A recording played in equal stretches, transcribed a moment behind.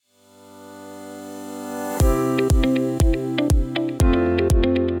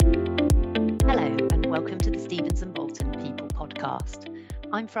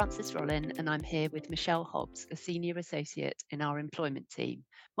I'm Frances Rollin and I'm here with Michelle Hobbs, a Senior Associate in our employment team.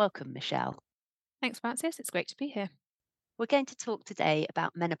 Welcome, Michelle. Thanks, Francis. It's great to be here. We're going to talk today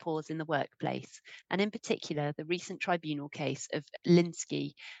about menopause in the workplace, and in particular, the recent tribunal case of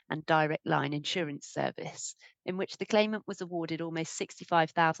Linsky and Direct Line Insurance Service, in which the claimant was awarded almost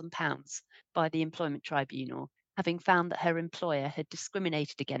 £65,000 by the Employment Tribunal, having found that her employer had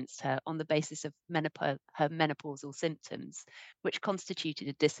discriminated against her on the basis of her menopausal symptoms, which constituted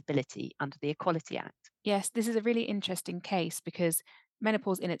a disability under the Equality Act. Yes, this is a really interesting case because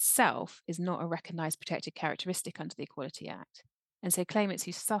menopause in itself is not a recognised protected characteristic under the Equality Act. And so claimants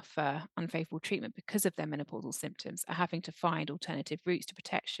who suffer unfavourable treatment because of their menopausal symptoms are having to find alternative routes to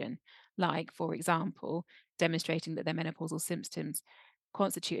protection, like, for example, demonstrating that their menopausal symptoms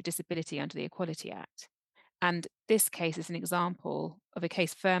constitute a disability under the Equality Act. And this case is an example of a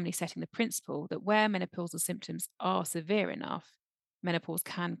case firmly setting the principle that where menopausal symptoms are severe enough, menopause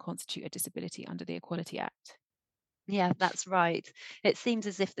can constitute a disability under the Equality Act. Yeah, that's right. It seems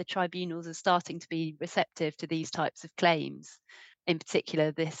as if the tribunals are starting to be receptive to these types of claims. In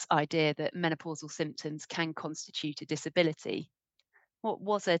particular, this idea that menopausal symptoms can constitute a disability. What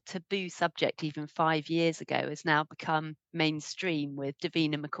was a taboo subject even 5 years ago has now become mainstream, with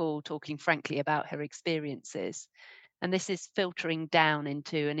Davina McCall talking frankly about her experiences. And this is filtering down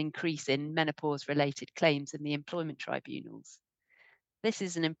into an increase in menopause related claims in the employment tribunals. This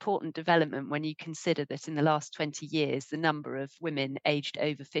is an important development when you consider that in the last 20 years, the number of women aged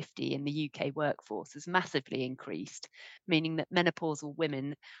over 50 in the UK workforce has massively increased, meaning that menopausal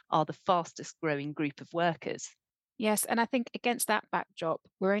women are the fastest growing group of workers. Yes, and I think against that backdrop,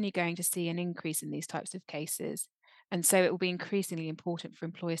 we're only going to see an increase in these types of cases. And so it will be increasingly important for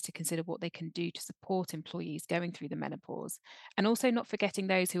employers to consider what they can do to support employees going through the menopause, and also not forgetting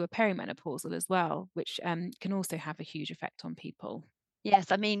those who are perimenopausal as well, which can also have a huge effect on people.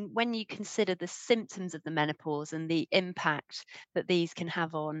 Yes, I mean, when you consider the symptoms of the menopause and the impact that these can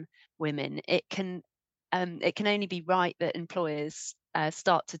have on women, it can only be right that employers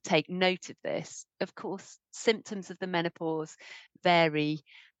start to take note of this. Of course, symptoms of the menopause vary,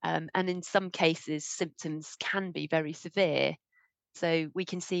 and in some cases, symptoms can be very severe. So we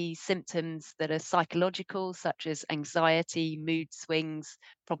can see symptoms that are psychological, such as anxiety, mood swings,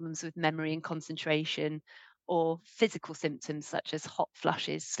 problems with memory and concentration, or physical symptoms such as hot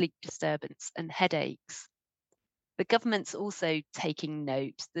flushes, sleep disturbance, and headaches. The government's also taking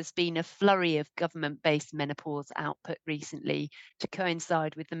note. There's been a flurry of government based menopause output recently to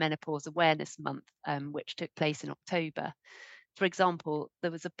coincide with the Menopause Awareness Month, which took place in October. For example,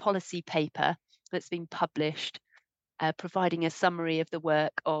 there was a policy paper that's been published providing a summary of the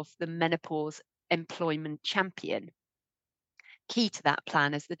work of the Menopause Employment Champion. Key to that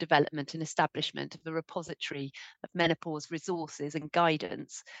plan is the development and establishment of a repository of menopause resources and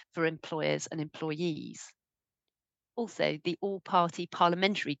guidance for employers and employees. Also, the All Party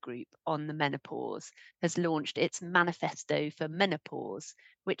Parliamentary Group on the Menopause has launched its Manifesto for Menopause,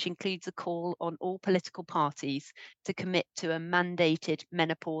 which includes a call on all political parties to commit to a mandated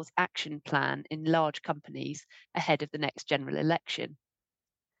menopause action plan in large companies ahead of the next general election.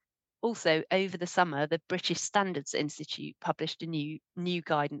 Also, over the summer, the British Standards Institute published a new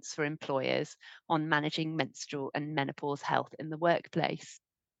guidance for employers on managing menstrual and menopause health in the workplace.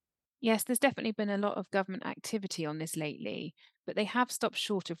 Yes, there's definitely been a lot of government activity on this lately, but they have stopped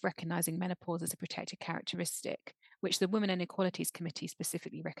short of recognising menopause as a protected characteristic, which the Women and Equalities Committee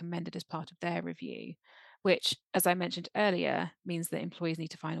specifically recommended as part of their review, which, as I mentioned earlier, means that employees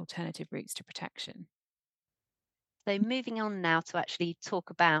need to find alternative routes to protection. So, moving on now to actually talk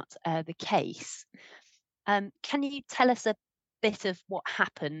about the case. Can you tell us a bit of what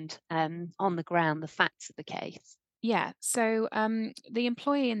happened on the ground, the facts of the case? Yeah, so the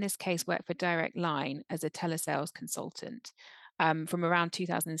employee in this case worked for Direct Line as a telesales consultant from around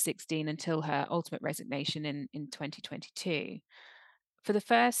 2016 until her ultimate resignation in 2022. For the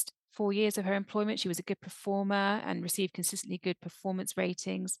first 4 years of her employment, she was a good performer and received consistently good performance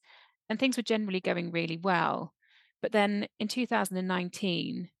ratings, and things were generally going really well. But then in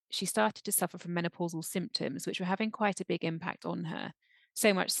 2019, she started to suffer from menopausal symptoms, which were having quite a big impact on her.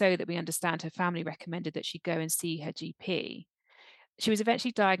 So much so that we understand her family recommended that she go and see her GP. She was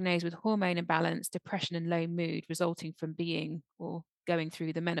eventually diagnosed with hormone imbalance, depression, and low mood resulting from being or going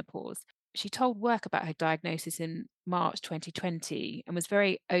through the menopause. She told work about her diagnosis in March 2020 and was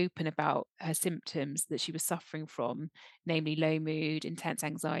very open about her symptoms that she was suffering from, namely low mood, intense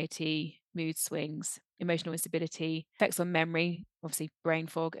anxiety, mood swings, emotional instability, effects on memory, obviously brain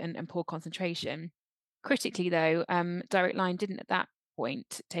fog, and poor concentration. Critically, though, Direct Line didn't at that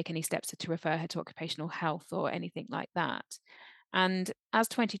point take any steps to refer her to occupational health or anything like that. And as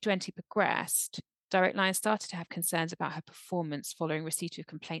 2020 progressed, Direct Line started to have concerns about her performance following receipt of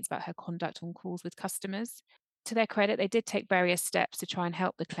complaints about her conduct on calls with customers. To their credit, they did take various steps to try and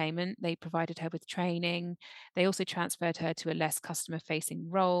help the claimant. They provided her with training. They also transferred her to a less customer facing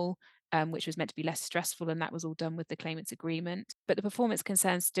role, which was meant to be less stressful, and that was all done with the claimant's agreement. But the performance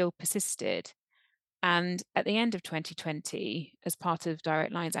concerns still persisted. And at the end of 2020, as part of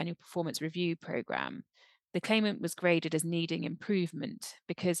Direct Line's annual performance review program, the claimant was graded as needing improvement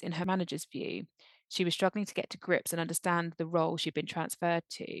because, in her manager's view, she was struggling to get to grips and understand the role she'd been transferred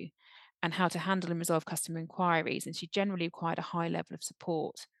to and how to handle and resolve customer inquiries. And she generally required a high level of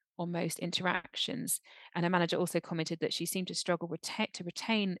support on most interactions. And her manager also commented that she seemed to struggle to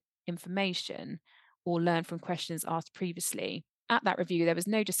retain information or learn from questions asked previously. At that review, there was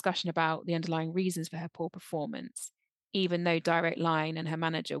no discussion about the underlying reasons for her poor performance, even though Direct Line and her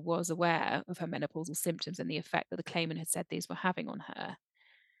manager was aware of her menopausal symptoms and the effect that the claimant had said these were having on her.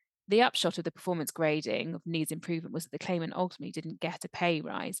 The upshot of the performance grading of needs improvement was that the claimant ultimately didn't get a pay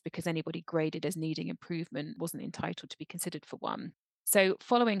rise because anybody graded as needing improvement wasn't entitled to be considered for one. So,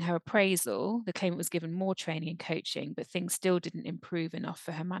 following her appraisal, the claimant was given more training and coaching, but things still didn't improve enough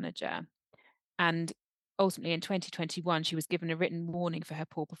for her manager. And ultimately, in 2021, she was given a written warning for her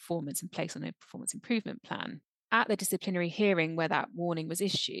poor performance and placed on a performance improvement plan. At the disciplinary hearing where that warning was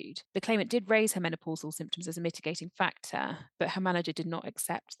issued, the claimant did raise her menopausal symptoms as a mitigating factor, but her manager did not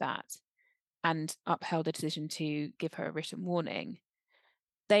accept that and upheld the decision to give her a written warning.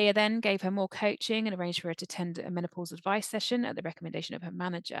 They then gave her more coaching and arranged for her to attend a menopause advice session at the recommendation of her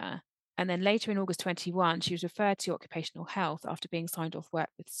manager. And then later in August 21, she was referred to occupational health after being signed off work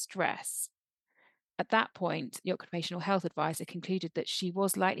with stress. At that point, the occupational health advisor concluded that she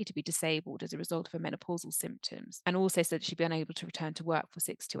was likely to be disabled as a result of her menopausal symptoms and also said she'd be unable to return to work for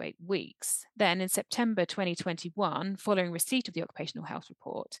 6 to 8 weeks. Then, in September 2021, following receipt of the occupational health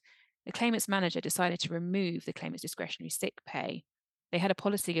report, the claimant's manager decided to remove the claimant's discretionary sick pay. They had a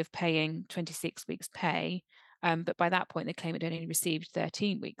policy of paying 26 weeks' pay, but by that point, the claimant had only received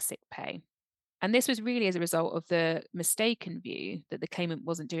 13 weeks' sick pay. And this was really as a result of the mistaken view that the claimant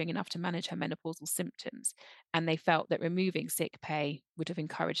wasn't doing enough to manage her menopausal symptoms. And they felt that removing sick pay would have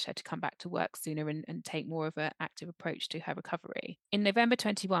encouraged her to come back to work sooner and take more of an active approach to her recovery. In November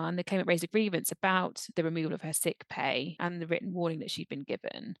 21, the claimant raised a grievance about the removal of her sick pay and the written warning that she'd been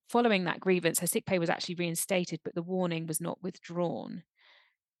given. Following that grievance, her sick pay was actually reinstated, but the warning was not withdrawn.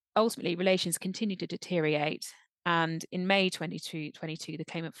 Ultimately, relations continued to deteriorate. And in May 2022, the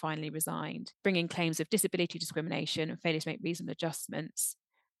claimant finally resigned, bringing claims of disability discrimination and failure to make reasonable adjustments,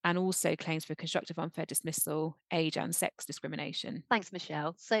 and also claims for constructive unfair dismissal, age and sex discrimination. Thanks,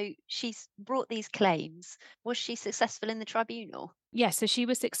 Michelle. So she's brought these claims. Was she successful in the tribunal? Yes, so she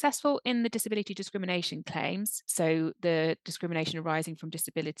was successful in the disability discrimination claims, so the discrimination arising from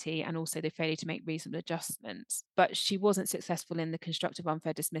disability and also the failure to make reasonable adjustments, but she wasn't successful in the constructive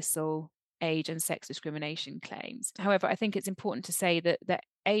unfair dismissal, age and sex discrimination claims. However, I think it's important to say that the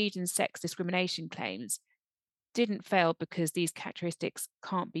age and sex discrimination claims didn't fail because these characteristics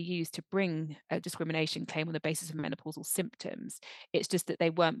can't be used to bring a discrimination claim on the basis of menopausal symptoms. It's just that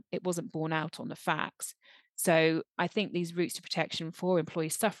it wasn't borne out on the facts. So I think these routes to protection for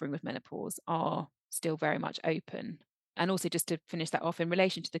employees suffering with menopause are still very much open. And also, just to finish that off, in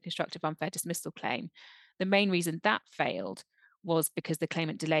relation to the constructive unfair dismissal claim, the main reason that failed was because the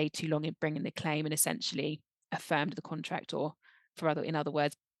claimant delayed too long in bringing the claim and essentially affirmed the contract, or in other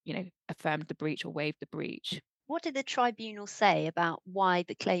words, affirmed the breach or waived the breach. What did the tribunal say about why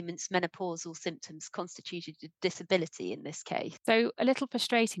the claimant's menopausal symptoms constituted a disability in this case? So, a little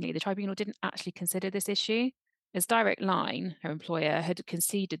frustratingly, the tribunal didn't actually consider this issue, as Direct Line, her employer, had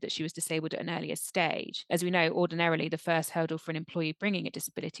conceded that she was disabled at an earlier stage. As we know, ordinarily, the first hurdle for an employee bringing a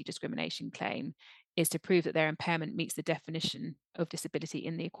disability discrimination claim is to prove that their impairment meets the definition of disability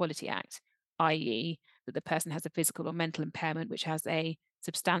in the Equality Act, i.e., that the person has a physical or mental impairment which has a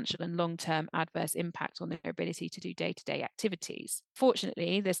substantial and long-term adverse impact on their ability to do day-to-day activities.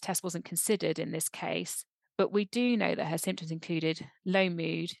 Fortunately, this test wasn't considered in this case, but we do know that her symptoms included low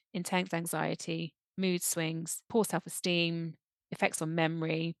mood, intense anxiety, mood swings, poor self-esteem, effects on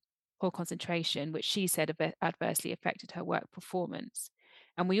memory, poor concentration, which she said adversely affected her work performance.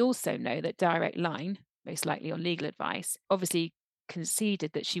 And we also know that Direct Line, most likely on legal advice, obviously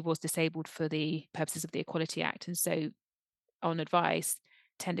conceded that she was disabled for the purposes of the Equality Act, and so on advice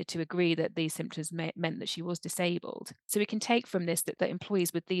tended to agree that these symptoms meant that she was disabled. So we can take from this that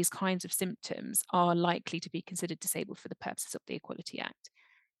employees with these kinds of symptoms are likely to be considered disabled for the purposes of the Equality Act.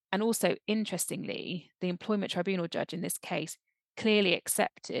 And also, interestingly, the employment tribunal judge in this case clearly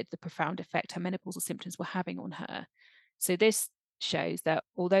accepted the profound effect her menopausal symptoms were having on her. So this shows that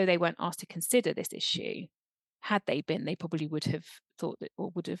although they weren't asked to consider this issue, had they been, they probably would have thought that,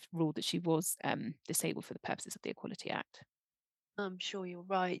 or would have ruled that she was disabled for the purposes of the Equality Act. I'm sure you're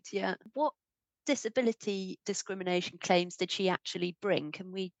right. Yeah. What disability discrimination claims did she actually bring?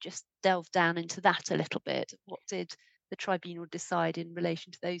 Can we just delve down into that a little bit? What did the tribunal decide in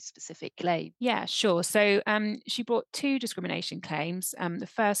relation to those specific claims? Yeah, sure. So she brought two discrimination claims. The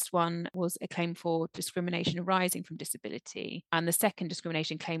first one was a claim for discrimination arising from disability, and the second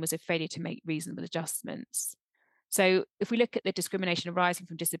discrimination claim was a failure to make reasonable adjustments. So, if we look at the discrimination arising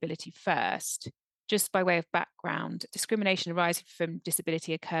from disability first, just by way of background, discrimination arising from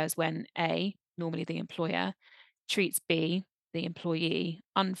disability occurs when A, normally the employer, treats B, the employee,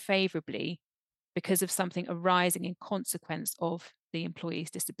 unfavorably because of something arising in consequence of the employee's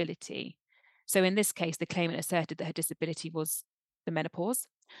disability. So, in this case, the claimant asserted that her disability was the menopause,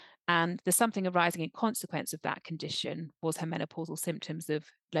 and the something arising in consequence of that condition was her menopausal symptoms of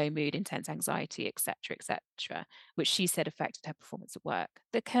low mood, intense anxiety, etc., which she said affected her performance at work.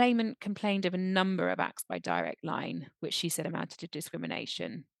 The claimant complained of a number of acts by Direct Line, which she said amounted to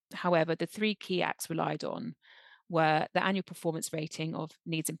discrimination. However, the three key acts relied on were the annual performance rating of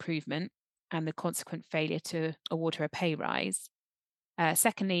needs improvement and the consequent failure to award her a pay rise.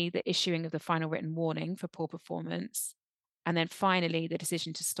 Secondly, the issuing of the final written warning for poor performance. And then finally, the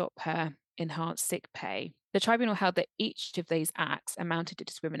decision to stop her enhanced sick pay. The tribunal held that each of these acts amounted to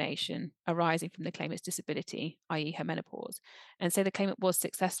discrimination arising from the claimant's disability, i.e., her menopause. And so the claimant was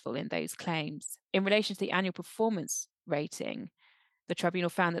successful in those claims. In relation to the annual performance rating, the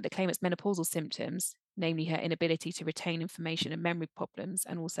tribunal found that the claimant's menopausal symptoms, namely her inability to retain information and memory problems,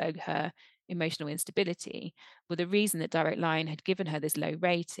 and also her emotional instability, were the reason that Direct Line had given her this low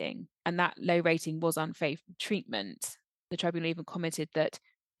rating. And that low rating was unfavorable treatment. The tribunal even commented that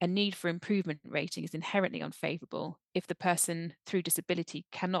a need for improvement rating is inherently unfavorable if the person through disability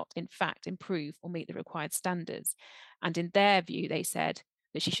cannot, in fact, improve or meet the required standards. And in their view, they said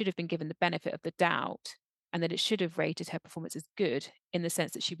that she should have been given the benefit of the doubt and that it should have rated her performance as good in the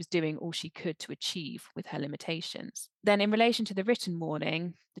sense that she was doing all she could to achieve with her limitations. Then, in relation to the written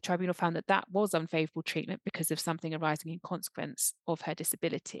warning, the tribunal found that that was unfavourable treatment because of something arising in consequence of her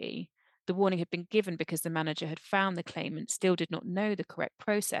disability. The warning had been given because the manager had found the claimant still did not know the correct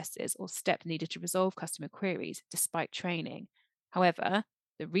processes or steps needed to resolve customer queries despite training. However,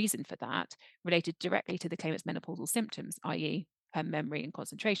 the reason for that related directly to the claimant's menopausal symptoms, i.e., her memory and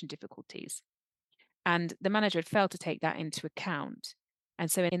concentration difficulties. And the manager had failed to take that into account. And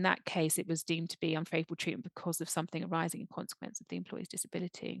so in that case, it was deemed to be unfavorable treatment because of something arising in consequence of the employee's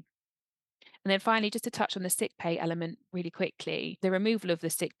disability. And then finally, just to touch on the sick pay element really quickly, the removal of the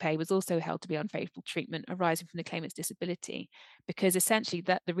sick pay was also held to be unfavorable treatment arising from the claimant's disability, because essentially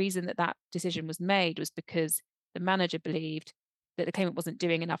that the reason that that decision was made was because the manager believed that the claimant wasn't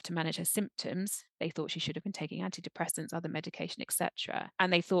doing enough to manage her symptoms. They thought she should have been taking antidepressants, other medication, etc.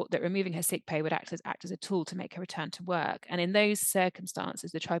 And they thought that removing her sick pay would act as a tool to make her return to work. And in those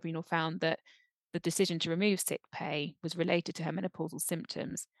circumstances, the tribunal found that the decision to remove sick pay was related to her menopausal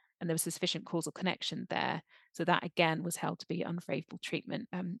symptoms and there was sufficient causal connection there. So that again was held to be unfavourable treatment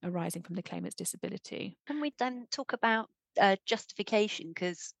arising from the claimant's disability. Can we then talk about justification?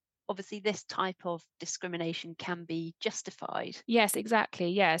 Because obviously, this type of discrimination can be justified. Yes, exactly.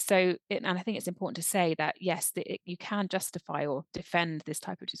 Yeah. So, and I think it's important to say that yes, you can justify or defend this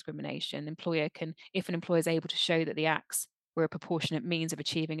type of discrimination. Employer can, if an employer is able to show that the acts were a proportionate means of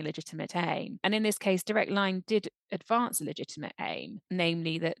achieving a legitimate aim. And in this case, Direct Line did advance a legitimate aim,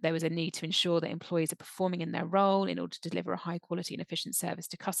 namely that there was a need to ensure that employees are performing in their role in order to deliver a high quality and efficient service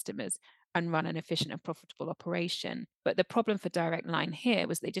to customers and run an efficient and profitable operation. But the problem for Direct Line here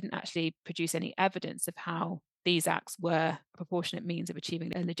was they didn't actually produce any evidence of how these acts were a proportionate means of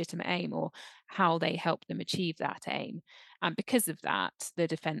achieving a legitimate aim or how they helped them achieve that aim. And because of that, the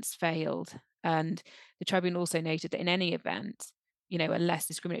defence failed. And the tribunal also noted that in any event, a less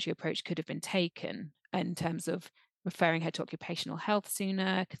discriminatory approach could have been taken in terms of referring her to occupational health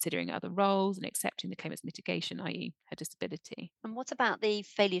sooner, considering other roles, and accepting the claimant's mitigation, i.e., her disability. And what about the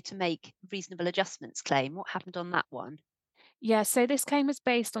failure to make reasonable adjustments claim? What happened on that one? Yeah, so this claim was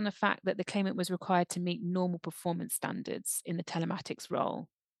based on the fact that the claimant was required to meet normal performance standards in the telematics role,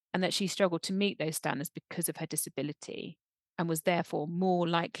 and that she struggled to meet those standards because of her disability and was therefore more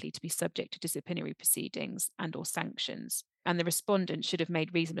likely to be subject to disciplinary proceedings and or sanctions. And the respondent should have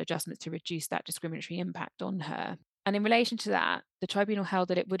made reasonable adjustments to reduce that discriminatory impact on her. And in relation to that, the tribunal held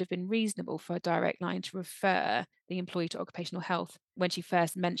that it would have been reasonable for a Direct Line to refer the employee to occupational health when she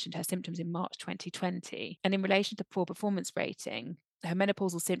first mentioned her symptoms in March 2020. And in relation to poor performance rating, her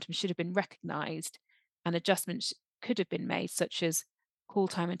menopausal symptoms should have been recognised and adjustments could have been made, such as call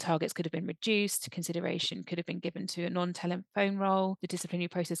time and targets could have been reduced, consideration could have been given to a non-telephone role, the disciplinary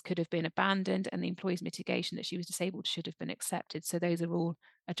process could have been abandoned, and the employee's mitigation that she was disabled should have been accepted. So those are all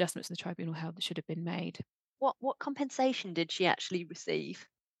adjustments the tribunal held that should have been made. What compensation did she actually receive?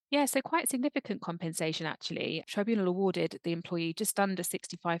 Yeah, so quite significant compensation actually. Tribunal awarded the employee just under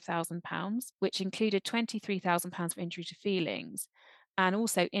 £65,000, which included £23,000 for injury to feelings, and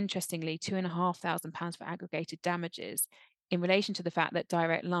also, interestingly, £2,500 for aggregated damages in relation to the fact that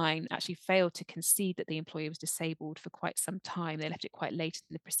Direct Line actually failed to concede that the employee was disabled for quite some time. They left it quite late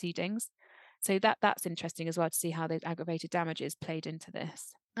in the proceedings. So that's interesting as well to see how those aggravated damages played into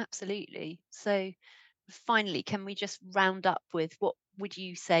this. Absolutely. So finally, can we just round up with what would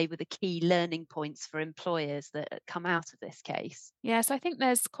you say were the key learning points for employers that come out of this case? Yeah, so I think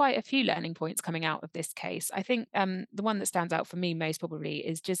there's quite a few learning points coming out of this case. I think the one that stands out for me most probably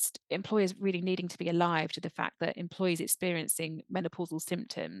is just employers really needing to be alive to the fact that employees experiencing menopausal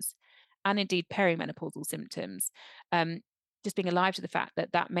symptoms and indeed perimenopausal symptoms, um, just being alive to the fact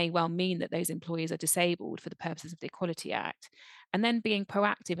that that may well mean that those employees are disabled for the purposes of the Equality Act, and then being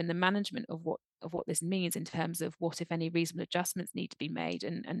proactive in the management of what this means in terms of what, if any, reasonable adjustments need to be made,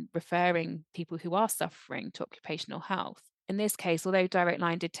 and referring people who are suffering to occupational health. In this case, although Direct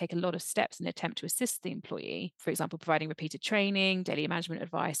Line did take a lot of steps in an attempt to assist the employee, for example, providing repeated training, daily management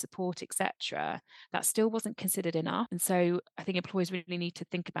advice, support, etc., that still wasn't considered enough. And so I think employers really need to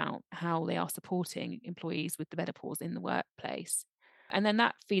think about how they are supporting employees with the menopause in the workplace. And then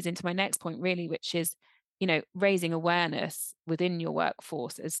that feeds into my next point, really, which is, raising awareness within your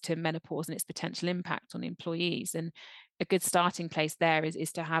workforce as to menopause and its potential impact on employees. And a good starting place there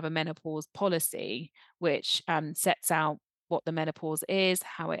is to have a menopause policy which sets out what the menopause is,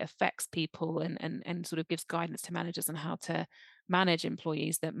 how it affects people, and sort of gives guidance to managers on how to manage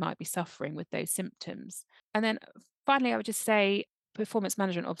employees that might be suffering with those symptoms. And then finally, I would just say performance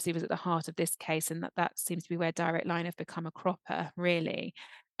management obviously was at the heart of this case, and that seems to be where Direct Line have become a cropper, really.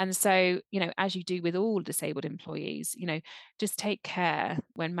 And so, as you do with all disabled employees, just take care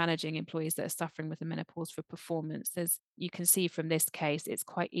when managing employees that are suffering with the menopause for performance. As you can see from this case, it's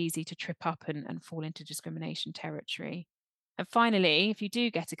quite easy to trip up and fall into discrimination territory. And finally, if you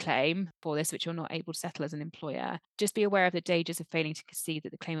do get a claim for this, which you're not able to settle as an employer, just be aware of the dangers of failing to concede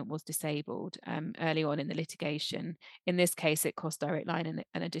that the claimant was disabled early on in the litigation. In this case, it cost Direct Line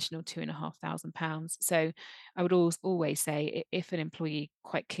an additional £2,500. So I would always say if an employee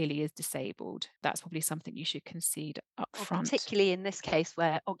quite clearly is disabled, that's probably something you should concede up Or front. particularly in this case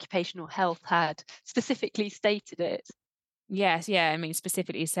where occupational health had specifically stated it. Yes, yeah. I mean,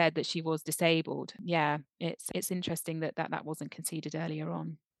 specifically said that she was disabled. Yeah, it's interesting that wasn't conceded earlier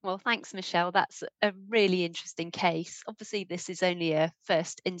on. Well, thanks, Michelle. That's a really interesting case. Obviously, this is only a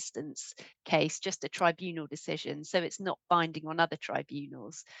first instance case, just a tribunal decision, so it's not binding on other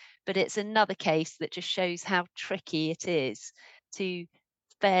tribunals. But it's another case that just shows how tricky it is to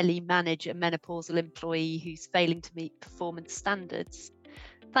fairly manage a menopausal employee who's failing to meet performance standards.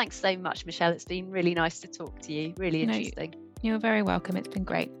 Thanks so much, Michelle. It's been really nice to talk to you. Really No, interesting. you're very welcome. It's been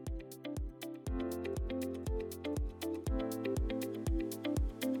great.